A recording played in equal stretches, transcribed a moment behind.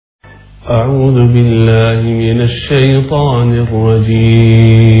أعوذ بالله من الشيطان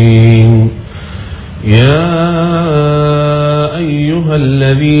الرجيم يا أيها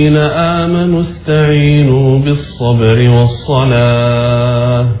الذين آمنوا استعينوا بالصبر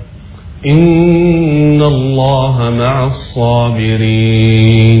والصلاة إن الله مع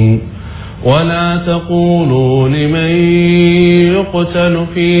الصابرين ولا تقولوا لمن يقتل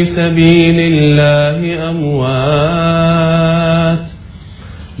في سبيل الله أموات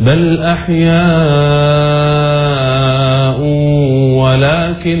بل أحياء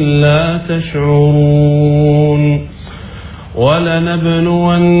ولكن لا تشعرون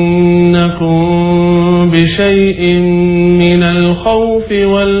ولنبلونكم بشيء من الخوف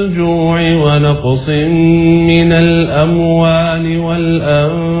والجوع ونقص من الأموال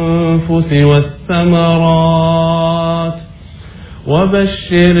والأنفس والثمرات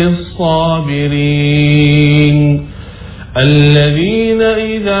وبشر الصابرين الذين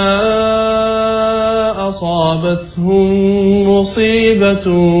إذا أصابتهم مصيبة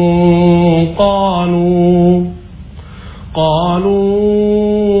قالوا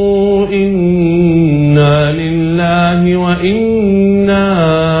إنا لله وإنا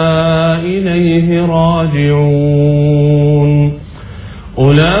إليه راجعون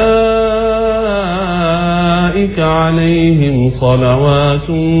أولئك عليهم صلوات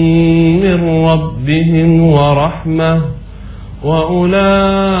من ربهم ورحمة وأولئك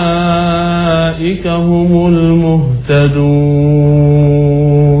هم المهتدون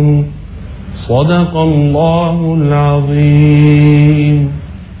صدق الله العظيم.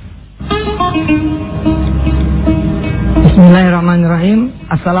 Bismillahirrahmanirrahim.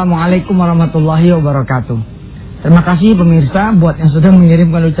 Assalamualaikum warahmatullahi wabarakatuh. Terima kasih pemirsa buat yang sudah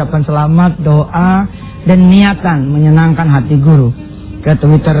mengirimkan ucapan selamat, doa, dan niatan menyenangkan hati guru ke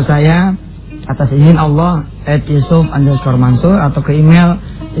Twitter saya atas izin Allah @yusuf_mansur atau ke email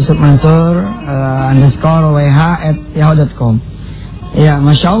yusuf_mansur_wh@yahoo.com. Ya,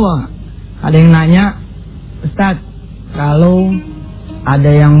 Masya Allah. Ada yang nanya, Ustadz, kalau ada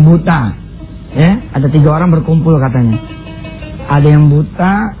yang buta, ya, ada 3 orang berkumpul katanya. Ada yang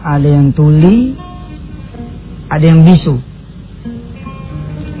buta, ada yang tuli, ada yang bisu.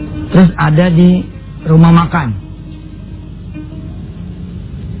 Terus ada di rumah makan.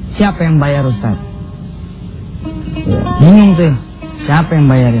 Siapa yang bayar, Ustaz? Ya, bingung tuh. Siapa yang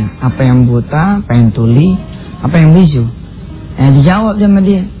bayarnya? Apa yang buta, apa yang tuli, apa yang bisu? Dijawab sama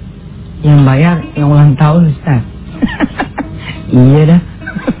dia, yang bayar yang ulang tahun, Ustaz. Iya dah.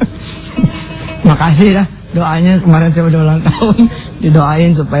 Makasih dah. Doanya kemarin saya udah ulang tahun.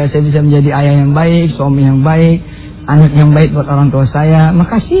 Didoain supaya saya bisa menjadi ayah yang baik, suami yang baik, anak yang baik buat orang tua saya.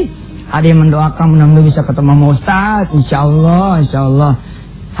 Makasih. Ada yang mendoakan mudah-mudahan bisa ketemu sama Ustaz. Insya Allah.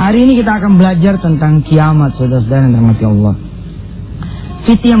 Hari ini kita akan belajar tentang kiamat, saudara-saudara yang dirahmati Allah.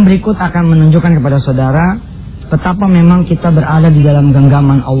 Video yang berikut akan menunjukkan kepada saudara betapa memang kita berada di dalam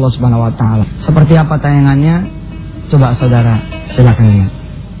genggaman Allah Subhanahu wa taala. Seperti apa tayangannya? Coba saudara silakan lihat.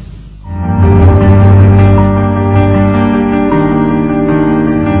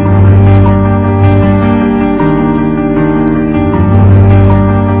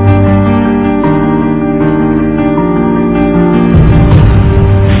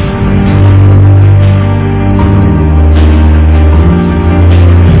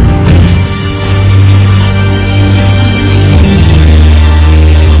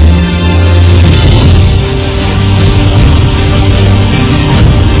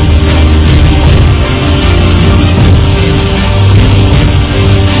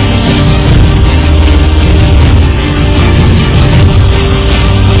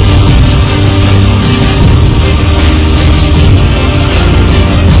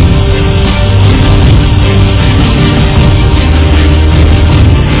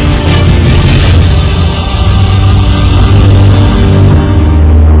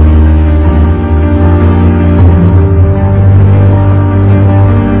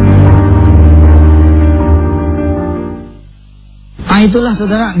 Itulah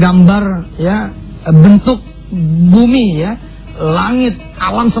saudara gambar ya bentuk bumi ya, langit,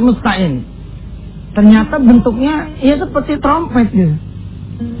 alam semesta ini. Ternyata bentuknya ya seperti trompet gitu.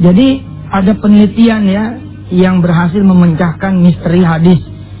 Jadi ada penelitian ya yang berhasil memecahkan misteri hadis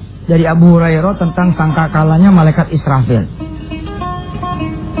dari Abu Hurairah tentang sangkakalanya malaikat Israfil.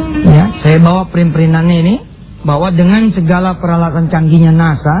 Ya, saya bawa print-printannya ini bahwa dengan segala peralatan canggihnya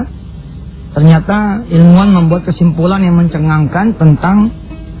NASA, ternyata ilmuwan membuat kesimpulan yang mencengangkan tentang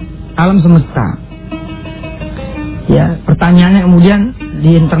alam semesta. Ya, pertanyaannya kemudian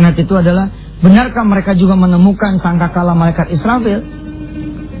di internet itu adalah, benarkah mereka juga menemukan sangkakala malaikat Israfil?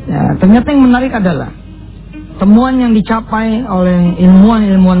 Ya, ternyata yang menarik adalah temuan yang dicapai oleh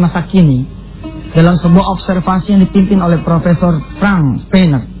ilmuwan-ilmuwan masa kini dalam sebuah observasi yang dipimpin oleh Profesor Frank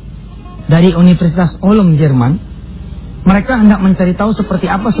Spener dari Universitas Ulm Jerman. Mereka hendak mencari tahu seperti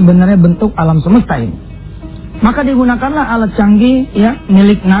apa sebenarnya bentuk alam semesta ini. Maka digunakanlah alat canggih ya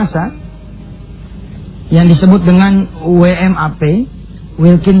milik NASA yang disebut dengan WMAP,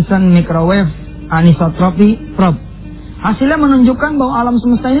 Wilkinson Microwave Anisotropy Probe. Hasilnya menunjukkan bahwa alam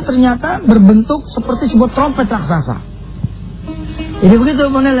semesta ini ternyata berbentuk seperti sebuah trompet raksasa. Jadi begitu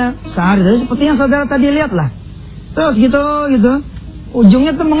panelnya, sehari tadi seperti yang saudara tadi lihat lah. Terus gitu,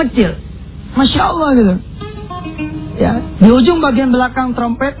 ujungnya tuh mengecil. Masya Allah gitu. Ya, di ujung bagian belakang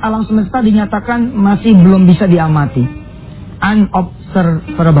trompet alam semesta dinyatakan masih belum bisa diamati,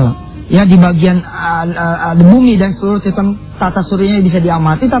 unobservable. Ya, di bagian ada bumi dan seluruh sistem tata suryanya bisa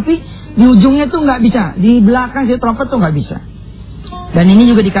diamati, tapi di ujungnya tuh nggak bisa. Di belakang si trompet tuh nggak bisa. Dan ini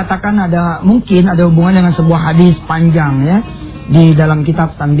juga dikatakan mungkin ada hubungan dengan sebuah hadis panjang ya di dalam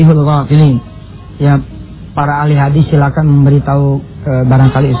kitab Tanbihul Ghafilin. Ya, para ahli hadis silakan memberitahu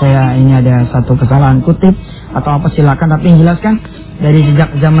barangkali saya ini ada satu kesalahan kutip atau apa silakan, tapi yang jelas kan dari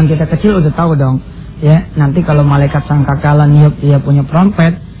sejak zaman kita kecil udah tahu dong ya, nanti kalau malaikat sangkakala niup dia punya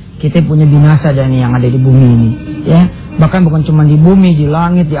trompet, kita punya binasa dan yang ada di bumi ini ya. Bahkan bukan cuma di bumi, di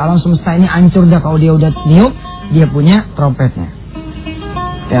langit, di alam semesta ini hancur dah kalau dia udah niup dia punya trompetnya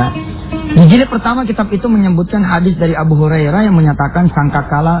ya. Di jilid pertama kitab itu menyebutkan hadis dari Abu Hurairah yang menyatakan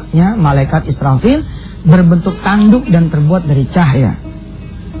sangkakalanya malaikat Israfil berbentuk tanduk dan terbuat dari cahaya.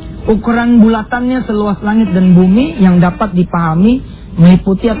 Ukuran bulatannya seluas langit dan bumi yang dapat dipahami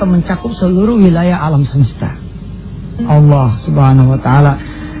meliputi atau mencakup seluruh wilayah alam semesta. Allah Subhanahu wa taala.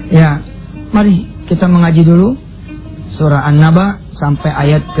 Ya, mari kita mengaji dulu surah An-Naba sampai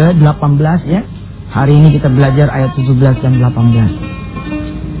ayat ke-18 ya. Hari ini kita belajar ayat 17 dan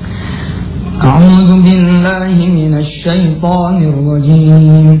 18. A'udzu billahi minasy syaithanir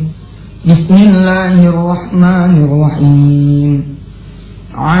rajim. Bismillahirrahmanirrahim.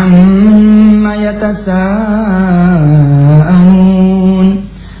 Amma yatasa'alun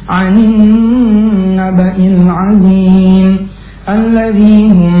 'anil naba'il 'azim alladzi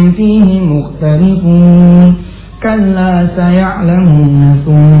hum fihi mukhtalifun. Kalla saya'lamun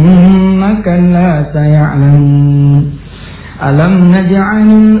thumma kalla saya'lamun. Alam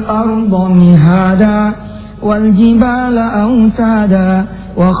naj'alil arda mihada wal jibala awtada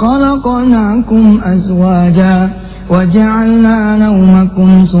wa khalaqnakum azwaja wa ja'alna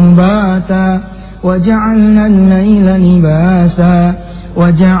nawmakum subata wa ja'alna al-layla libasa wa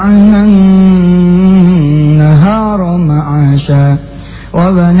ja'alna an-nahara ma'asha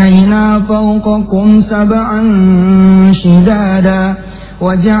wa banayna fawqakum sab'an shidada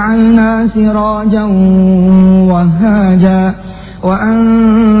wa ja'alna sirajan wahhaja wa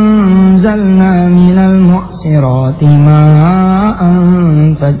anzalna minal mu'sirati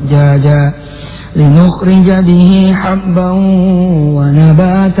ma'an thajjaja linukhrija bihi habban wa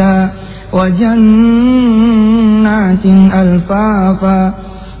nabata wa jannatin alfafa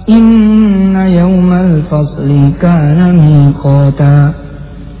inna yawmal fasli kana miqata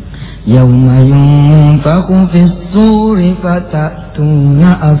yawma yunfakhu fis suri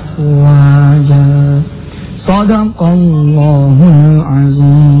fatatuna afwaja. Shadaqallahul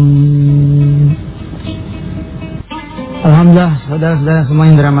azim. Alhamdulillah, saudara-saudara semua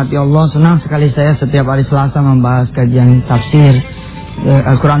yang dirahmati Allah, senang sekali saya setiap hari Selasa membahas kajian tafsir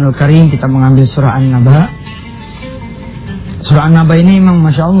Al-Quranul Karim. Kita mengambil surah An-Naba. Surah An-Naba ini memang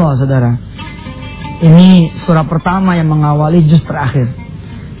Masya Allah saudara, ini surah pertama yang mengawali juz terakhir.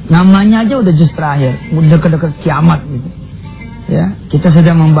 Namanya aja udah juz terakhir, udah dekat-dekat kiamat gitu. Ya, kita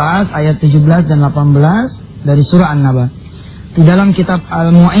sedang membahas ayat 17 dan 18 dari surah An-Naba. Di dalam kitab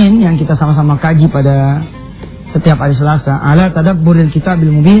Al-Mu'in yang kita sama-sama kaji pada setiap hari Selasa, ala tadabburil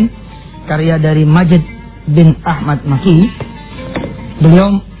kitabil mubin, karya dari Majid bin Ahmad Maki.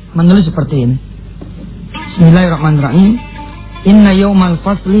 Beliau menulis seperti ini. Bismillahirrahmanirrahim. Inna yawmal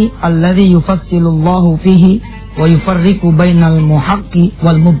fasli alladhi yufassilullahu fihi wa yufarriqu bainal muhaqqi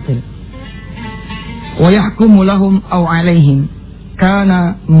wal mubtil wa yahkumu lahum aw alaihim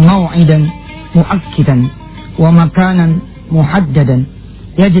kana maw'idan mu'akkidan wa makanan muhaddadan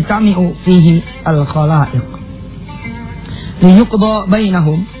yajtami'u fihi al-khalaiq liyuqda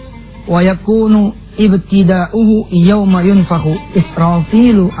bainahum wa yakunu ibtida'uhu yawma yunfakhu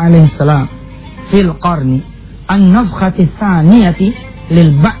Israfilu alaihi salam fil qarni an-nafkhati tsaniyati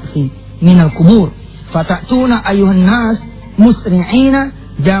lil ba'thi min al-qubur fatatuna ayuhan nas musri'ina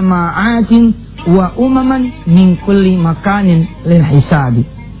jama'atin wa umaman min kulli makanin lil hisabi.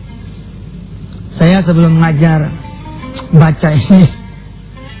 Saya sebelum ngajar baca ini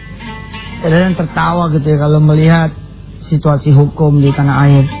Kadang tertawa gitu ya kalau melihat situasi hukum di tanah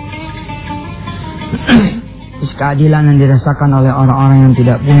air. Terus keadilan yang dirasakan oleh orang-orang yang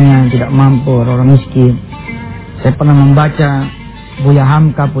tidak punya, yang tidak mampu, orang miskin. Saya pernah membaca Buya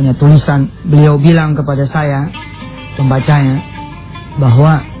Hamka punya tulisan, beliau bilang kepada saya, pembacanya,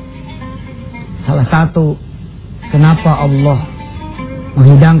 bahwa salah satu kenapa Allah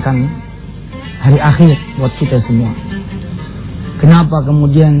menghidangkan hari akhir buat kita semua. Kenapa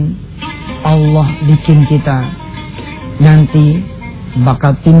kemudian Allah bikin kita nanti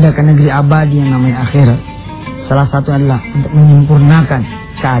bakal pindah ke negeri abadi yang namanya akhirat. Salah satu adalah untuk menyempurnakan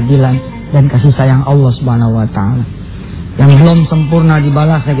keadilan dan kasih sayang Allah Subhanahu wa taala. Yang belum sempurna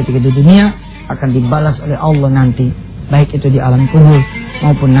dibalasnya ketika di dunia akan dibalas oleh Allah nanti, baik itu di alam kubur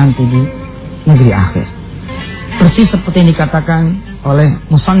maupun nanti di negeri akhir. Persis seperti yang dikatakan oleh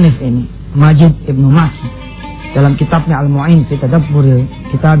musannif ini, Majid Ibnu Maki, dalam kitabnya Al-Mu'in fi Tadabburil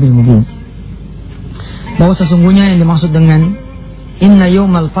Kitabil Mubin, bahwa sesungguhnya yang dimaksud dengan inna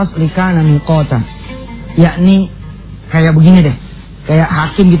yawmal fasli kana miqata, yakni kayak begini deh, kayak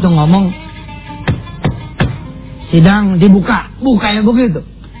hakim gitu ngomong, sidang dibuka, ya begitu,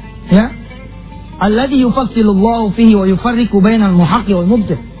 ya. Alladhi yufassilullahu fihi wa yufarriqu bainal muhaqqi wal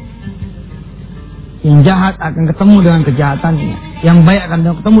mubtil. Yang jahat akan ketemu dengan kejahatannya, yang baik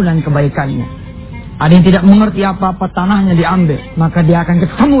akan ketemu dengan kebaikannya. Ada yang tidak mengerti apa-apa, tanahnya diambil, maka dia akan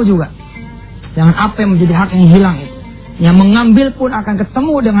ketemu juga dengan apa yang menjadi hak yang hilang itu. Yang mengambil pun akan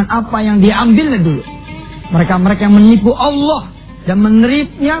ketemu dengan apa yang diambilnya dulu. Mereka-mereka yang menipu Allah dan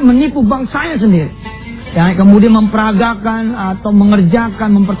menipu bangsanya sendiri, yang kemudian memperagakan atau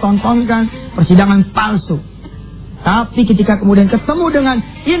mengerjakan, mempertontonkan persidangan palsu. Tapi ketika kemudian ketemu dengan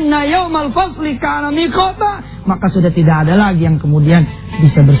inna yaumal fasli kana miqata, maka sudah tidak ada lagi yang kemudian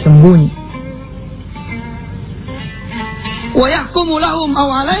bisa bersembunyi. Wa yahkumu lahum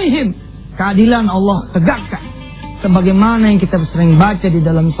aw alaihim, keadilan Allah tegakkan sebagaimana yang kita sering baca di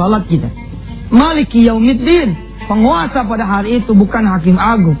dalam salat kita. Maliki yaumiddin, penguasa pada hari itu bukan hakim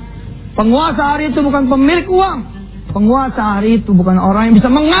agung. Penguasa hari itu bukan pemilik uang. Penguasa hari itu bukan orang yang bisa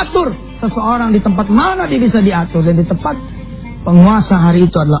mengatur seseorang di tempat mana dia bisa diatur. Dan di tempat penguasa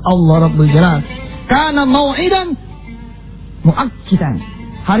hari itu adalah Allah Rabbul Jalal. Karena mau'idan mu'akkidan.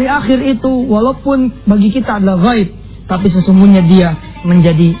 Hari akhir itu walaupun bagi kita adalah gaib, tapi sesungguhnya dia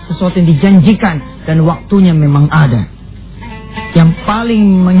menjadi sesuatu yang dijanjikan dan waktunya memang ada. Yang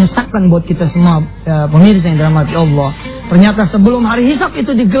paling menyesakkan buat kita semua pemirsa yang dirahmati Allah, ternyata sebelum hari hisab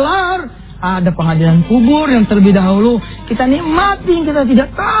itu digelar, ada pengadilan kubur yang terlebih dahulu kita nikmati, kita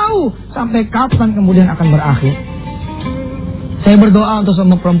tidak tahu sampai kapan kemudian akan berakhir. Saya berdoa untuk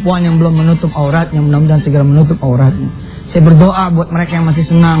semua perempuan yang belum menutup auratnya, mudah-mudahan segera menutup auratnya. Saya berdoa buat mereka yang masih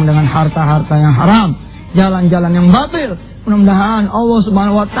senang dengan harta-harta yang haram, jalan-jalan yang batil. Mudah-mudahan Allah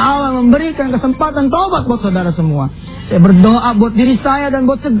Subhanahu wa taala memberikan kesempatan taubat buat saudara semua. Saya berdoa buat diri saya dan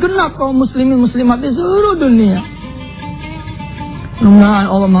buat segenap kaum muslimin muslimat di seluruh dunia. Mudah-mudahan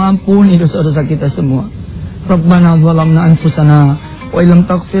Allah mengampuni dosa-dosa kita semua. Rabbana zalamna anfusana wa illam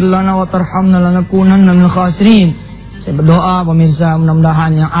taghfir lana wa tarhamna lanakunanna minal khasirin. Saya berdoa pemirsa,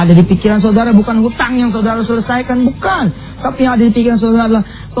 mudah-mudahan yang ada di pikiran saudara bukan hutang yang saudara selesaikan, bukan. Tapi yang ada di pikiran saudara adalah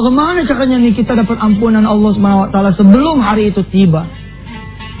bagaimana caranya nih kita dapat ampunan Allah Subhanahu wa taala sebelum hari itu tiba.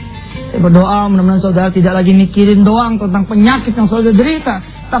 Saya berdoa mudah-mudahan saudara tidak lagi mikirin doang tentang penyakit yang saudara derita,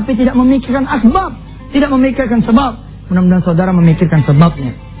 tapi tidak memikirkan asbab, tidak memikirkan sebab. Mudah-mudahan saudara memikirkan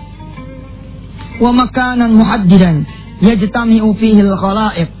sebabnya. Wa makanan muhaddidan yajtami'u fihi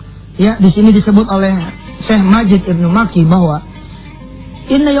al-khalaiq. Ya, di sini disebut oleh Syekh Majid Ibnu Maki bahwa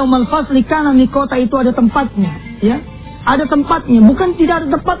inna yaumal fasli kana miqata, itu ada tempatnya, ya. Ada tempatnya, bukan tidak ada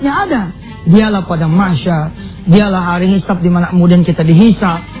tempatnya, ada. Dialah pada mahsyar, dialah hari hisab di mana kemudian kita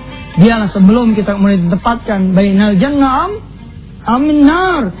dihisab. Dialah sebelum kita kemudian ditempatkan bainal jannah amin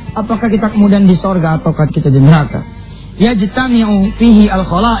nar, apakah kita kemudian di sorga ataukah kita di neraka. Yajtami'u fihi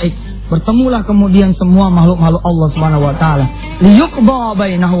al-khalaiq, bertemulah kemudian semua makhluk-makhluk Allah Subhanahu wa taala liyuqda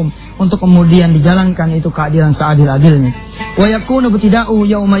bainahum, untuk kemudian dijalankan itu keadilan seadil-adilnya. Wa yakunu ibtida'u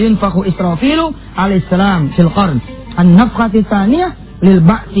yauma yunfakhu Israfilu alaihi salam fil qarn an-nafkhati tsaniyah lil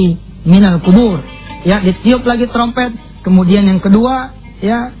ba'thi minal kubur. Ya, ditiup lagi trompet, kemudian yang kedua,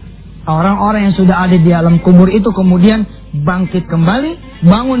 ya, orang-orang yang sudah ada di alam kubur itu kemudian bangkit kembali,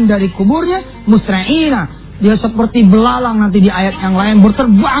 bangun dari kuburnya musra'ina. Dia seperti belalang nanti di ayat yang lain,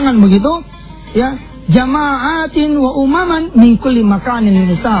 berterbangan begitu, ya, jama'atin wa umaman min kulli makanin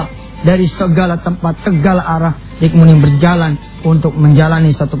hisab, dari segala tempat, segala arah, dia kemudian berjalan untuk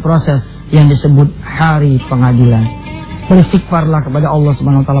menjalani satu proses yang disebut hari pengadilan. Beristighfarlah kepada Allah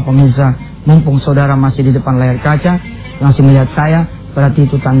Subhanahu wa taala pemirsa, mumpung saudara masih di depan layar kaca, masih melihat saya, berarti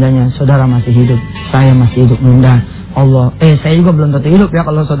itu tandanya saudara masih hidup, saya masih hidup. Mudah-mudahan Allah, saya juga belum tentu hidup ya,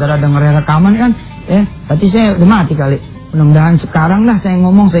 kalau saudara dengar rekaman kan, berarti saya udah mati kali. Mudah-mudahan sekarang lah saya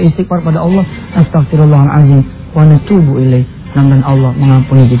ngomong, saya istighfar pada Allah, astagfirullahaladzim wa natubu ilaih. Mudah-mudahan Allah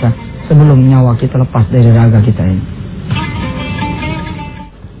mengampuni kita sebelum nyawa kita lepas dari raga kita ini.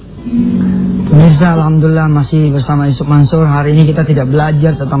 Pemirsa, alhamdulillah masih bersama Yusuf Mansur. Hari ini kita tidak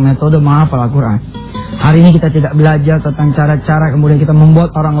belajar tentang metode menghafal Al-Quran. Hari ini kita tidak belajar tentang cara-cara kemudian kita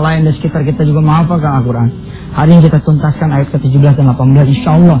membuat orang lain di sekitar kita juga menghafalkan Al-Quran. Hari ini kita tuntaskan ayat ke-17 dan 18.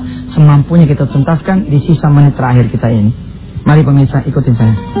 Insya Allah semampunya kita tuntaskan di sisa menit terakhir kita ini. Mari pemirsa, ikutin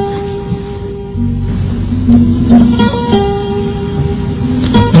saya.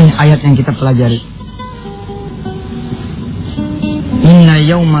 Ini ayat yang kita pelajari. Inna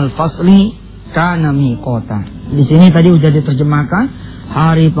yaumal fasli kana miqata. Di sini tadi sudah diterjemahkan,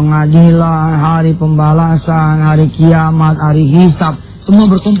 hari pengadilan, hari pembalasan, hari kiamat, hari hisab, semua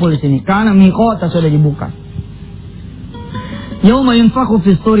berkumpul di sini. Kana miqata sudah dibuka. Yauma yunfakhu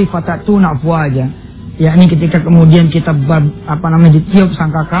fis suri fatatuna afwaja. Yakni ketika kemudian kita ditiup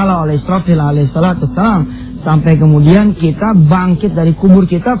sangkakala oleh Israfil alaihi salatu wassalam, sampai kemudian kita bangkit dari kubur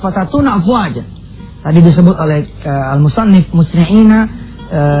kita, fatatuna afwaja. Tadi disebut oleh al-musannif musri'ina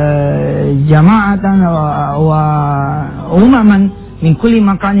jama'atan wa umaman min kulli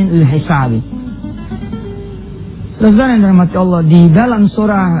makanin il-hisabi. Saudara yang dirahmati Allah, di dalam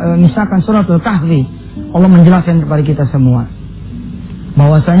surah misalkan suratul Kahfi, Allah menjelaskan kepada kita semua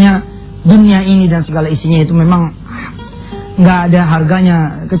bahwasanya dunia ini dan segala isinya itu memang nggak ada harganya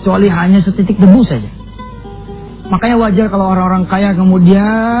kecuali hanya setitik debu saja. Makanya wajar kalau orang-orang kaya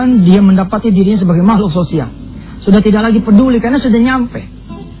kemudian dia mendapati dirinya sebagai makhluk sosial. Sudah tidak lagi peduli karena sudah nyampe.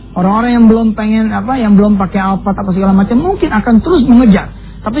 Orang-orang yang belum pengen yang belum pakai Alphard apa segala macam mungkin akan terus mengejar.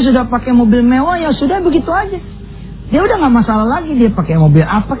 Tapi sudah pakai mobil mewah ya sudah begitu aja. Dia udah nggak masalah lagi dia pakai mobil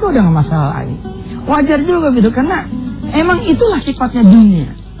apa tuh udah nggak masalah lagi. Wajar juga gitu karena emang itulah sifatnya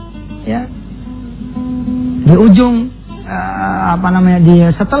dunia. Ya. Di ujung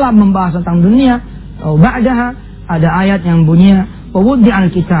setelah membahas tentang dunia, ba'daha ada ayat yang bunyinya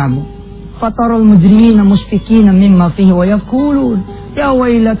wawuddi'al kitab fatarul mujrimina mushfiqina mimma fihi wa yaqulun ya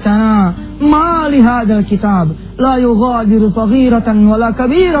wailatana ma li hadzal kitab la yughadiru saghiratan wala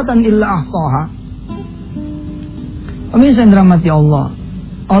kabiratan illa ahsaha. Pemirsa yang dirahmati Allah,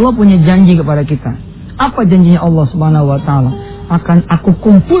 Allah punya janji kepada kita. Apa janjinya Allah Subhanahu wa taala? Akan aku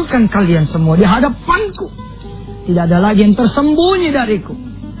kumpulkan kalian semua di hadapanku. Tidak ada lagi yang tersembunyi dariku.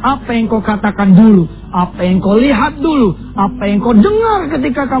 Apa yang kau katakan dulu, apa yang kau lihat dulu, apa yang kau dengar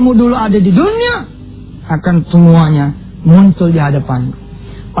ketika kamu dulu ada di dunia, akan semuanya muncul di hadapanku.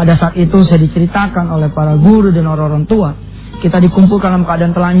 Pada saat itu saya diceritakan oleh para guru dan orang-orang tua. Kita dikumpulkan dalam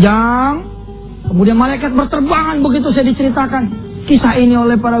keadaan telanjang. Kemudian malaikat berterbangan, begitu saya diceritakan kisah ini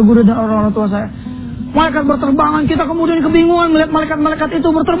oleh para guru dan orang-orang tua saya. Malaikat berterbangan, kita kemudian kebingungan melihat malaikat-malaikat itu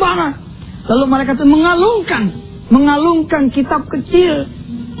berterbangan. Lalu malaikat itu mengalungkan kitab kecil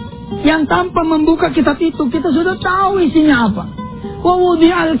yang tanpa membuka kitab itu kita sudah tahu isinya apa. Wa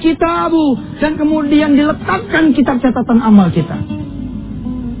wudi'al kitabu, dan kemudian diletakkan kitab catatan amal kita.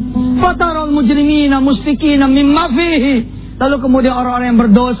 Fatarul mujrimina mushfiqina mimma fihi, lalu kemudian orang-orang yang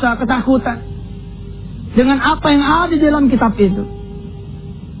berdosa ketakutan dengan apa yang ada di dalam kitab itu.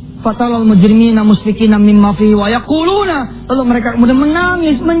 Fatarul mujrimina mushfiqina mimma fihi wa yaquluna, lalu mereka kemudian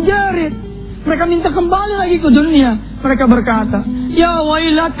menangis, menjerit. Mereka minta kembali lagi ke dunia. Mereka berkata, ya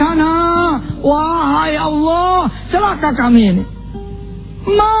wailatana, wahai Allah, celaka kami ini.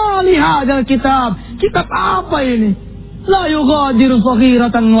 Ma li hadzal kitab, kitab apa ini? La yughadiru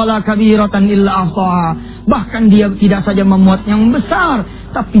saghiratan wala kabiratan illa ahsaha. Bahkan dia tidak saja memuat yang besar,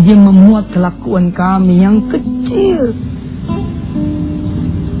 tapi dia memuat kelakuan kami yang kecil.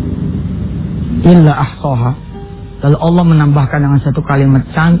 Illa ahsaha. Lalu Allah menambahkan dengan satu kalimat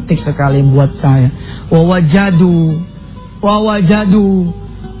cantik sekali buat saya. Wawajadu.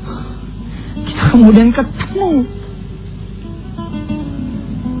 Kita kemudian ketemu.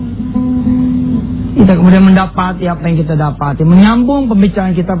 Kita kemudian mendapati apa yang kita dapati. Menyambung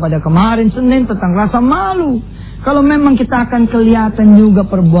pembicaraan kita pada kemarin Senin tentang rasa malu. Kalau memang kita akan kelihatan juga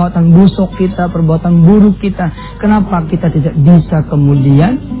perbuatan busuk kita, perbuatan buruk kita, kenapa kita tidak bisa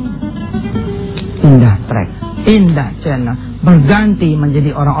kemudian pindah track, pindah channel, berganti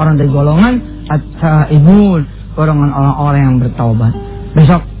menjadi orang-orang dari golongan at-taibun, golongan orang-orang yang bertaubat.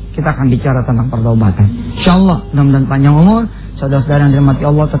 Besok kita akan bicara tentang pertaubatan. Insyaallah, mudah-mudahan panjang umur. Saudara-saudara yang dirahmati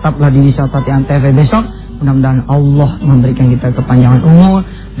Allah, tetaplah di Wisata Antv besok. Mudah-mudahan Allah memberikan kita kepanjangan umur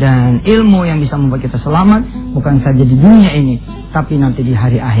dan ilmu yang bisa membuat kita selamat, bukan saja di dunia ini, tapi nanti di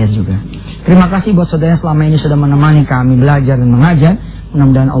hari akhir juga. Terima kasih buat saudara yang selama ini sudah menemani kami belajar dan mengajar.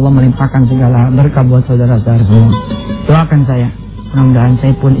 Mudah-mudahan Allah melimpahkan segala berkah buat saudara-saudara semua. Doakan saya, mudah-mudahan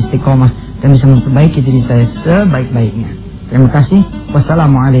saya pun istiqomah dan bisa memperbaiki diri saya sebaik-baiknya. Terima kasih.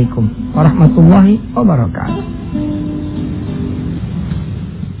 Wassalamualaikum warahmatullahi wabarakatuh.